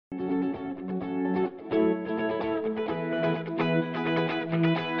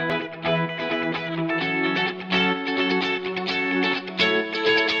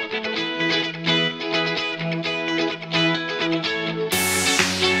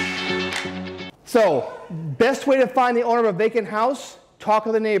So, best way to find the owner of a vacant house, talk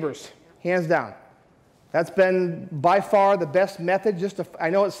to the neighbors, hands down. That's been by far the best method. I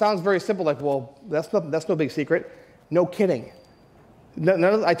know it sounds very simple, like, well, that's no big secret. No kidding.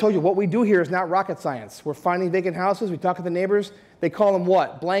 I told you, what we do here is not rocket science. We're finding vacant houses, we talk to the neighbors. They call them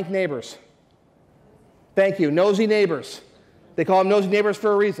what? Blank neighbors. Thank you, nosy neighbors. They call them nosy neighbors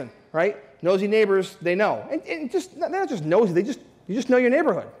for a reason, right? Nosy neighbors, they know. And they're not just nosy, you just know your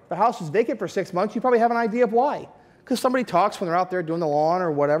neighborhood. If the house is vacant for 6 months, you probably have an idea of why. Because somebody talks when they're out there doing the lawn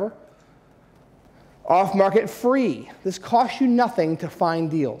or whatever. Off-market free. This costs you nothing to find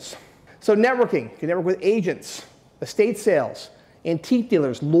deals. So networking. You can network with agents, estate sales, antique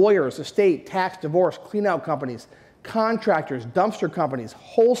dealers, lawyers, estate, tax, divorce, clean-out companies, contractors, dumpster companies,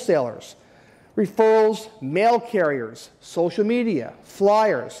 wholesalers, referrals, mail carriers, social media,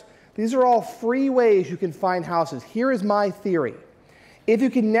 flyers. These are all free ways you can find houses. Here is my theory. If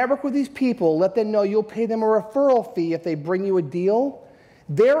you can network with these people, let them know you'll pay them a referral fee if they bring you a deal,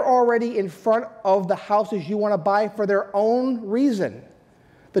 they're already in front of the houses you want to buy for their own reason.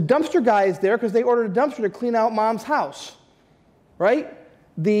 The dumpster guy is there because they ordered a dumpster to clean out mom's house. Right?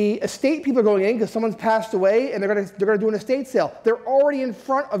 The estate people are going in because someone's passed away and they're going to do an estate sale. They're already in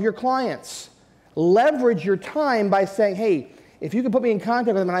front of your clients. Leverage your time by saying, hey, if you can put me in contact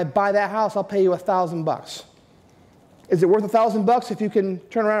with them and I buy that house, I'll pay you $1,000. Is it worth $1,000 if you can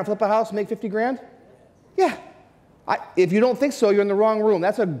turn around and flip a house and make 50 grand? Yeah. If you don't think so, you're in the wrong room.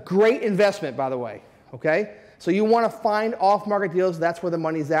 That's a great investment, by the way. Okay? So you want to find off-market deals. That's where the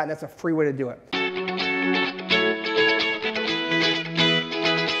money's at, and that's a free way to do it.